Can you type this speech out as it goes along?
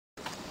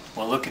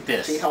Well, look at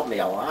this. She helped me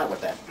a lot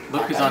with that.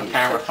 Look who's on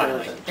camera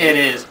finally. It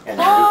is. And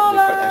we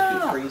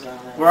put MP3s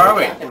on it. Where are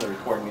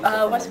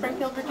we? West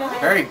Springfield, Virginia.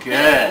 Very good.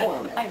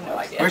 I have no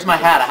idea. Where's my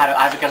hat?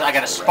 I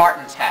got a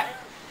Spartans hat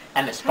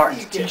and a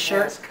Spartans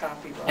T-shirt.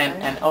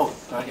 And oh,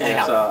 anyhow.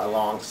 It's a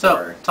long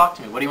story. So, talk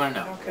to me. What do you want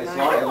to know?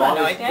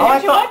 I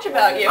know too much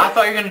about you. I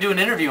thought you were going to do an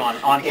interview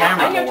on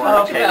camera. I know too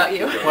much about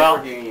you.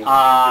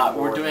 Well,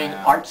 we're doing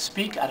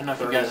Artspeak. I don't know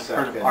if you guys have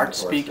heard of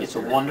Artspeak. It's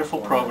a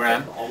wonderful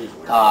program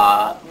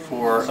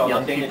for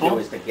young people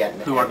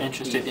who are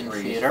interested in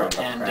theater,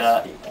 and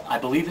I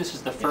believe this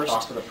is the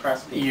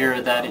first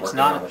year that it's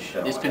not.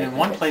 It's been in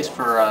one place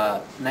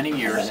for many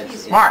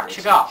years. Mark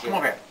Chagall, come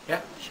over here. Yeah,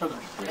 Sugar.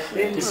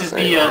 This is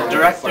the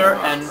director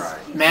and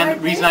man.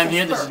 The reason I'm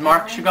here. This is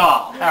Mark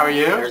Chagall. How are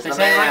you? Did I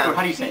say it right? Or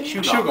how do you say it?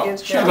 Chagall.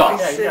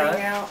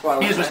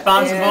 Chagall. He is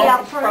responsible.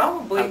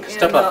 Probably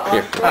Step up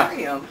here.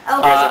 aquarium.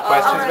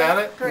 Questions about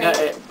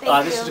it?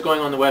 No, this is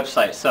going on the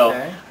website. So,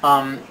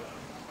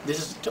 this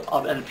is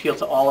an appeal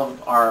to all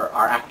of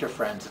our actor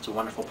friends. It's a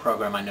wonderful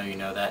program. I know you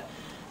know that.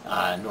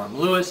 Norm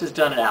Lewis has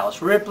done it.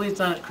 Alice Ripley's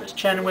done it. Chris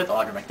Chenoweth,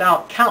 Audra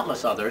McDowell,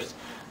 countless others,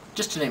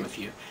 just to name a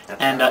few.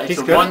 And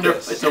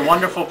it's a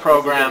wonderful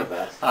program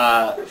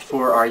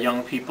for our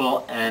young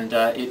people. And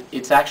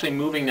it's actually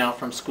moving now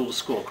from school to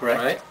school.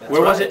 Correct? Right.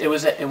 Where was it? It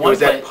was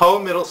at Poe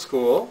Middle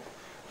School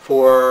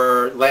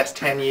for last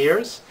 10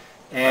 years.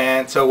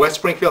 And so West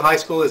Springfield High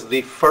School is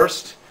the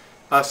first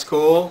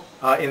school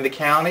in the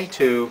county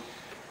to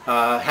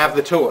have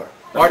the tour.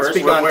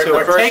 Artspeak on tour.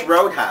 The first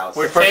Roadhouse.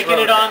 We're taking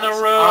it on the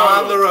road.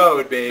 On the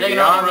road, baby. Taking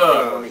it on the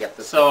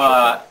road.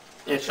 So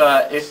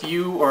if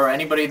you or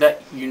anybody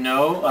that you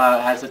know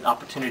has an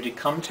opportunity to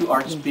come to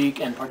Artspeak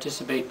and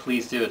participate,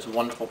 please do. It's a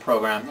wonderful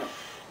program,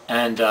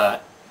 and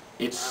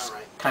it's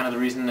kind of the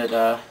reason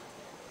that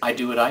I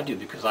do what I do,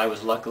 because I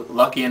was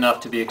lucky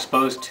enough to be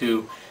exposed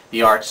to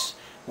the arts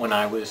when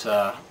I was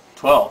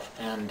 12,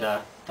 and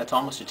that's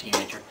almost a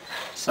teenager.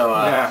 So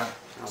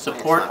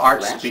support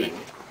Artspeak.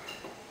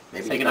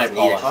 Say goodnight,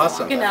 Paula.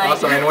 Awesome. Good night.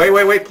 Awesome. And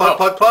wait,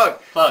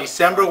 plug.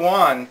 December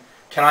 1,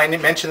 can I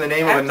mention the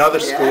name of another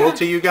school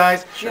to you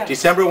guys? Sure.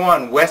 December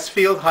 1,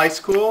 Westfield High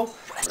School.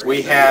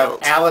 We have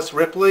Alice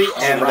Ripley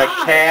and the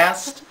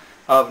cast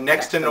of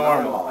Next to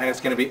Normal, and it's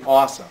going to be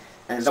awesome.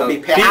 And they'll be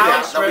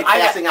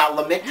passing out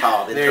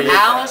Lamictal.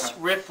 Alice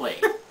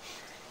Ripley.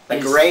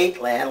 The great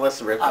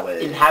Alice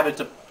Ripley. Inhabits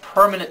a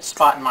permanent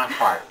spot in my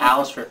heart.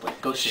 Alice Ripley.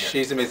 Go see her.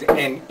 She's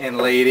amazing. And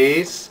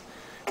ladies,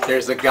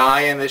 there's a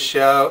guy in the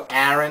show,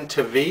 Aaron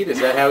Tveit. Is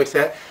that how he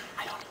said it?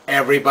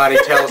 Everybody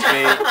tells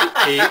me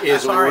he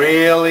is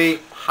really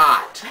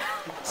hot.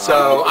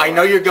 So I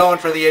know you're going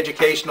for the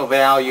educational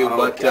value,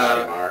 but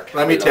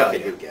let me tell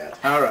you.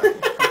 All right.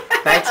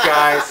 Thanks,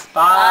 guys.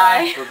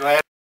 Bye. We're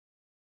glad.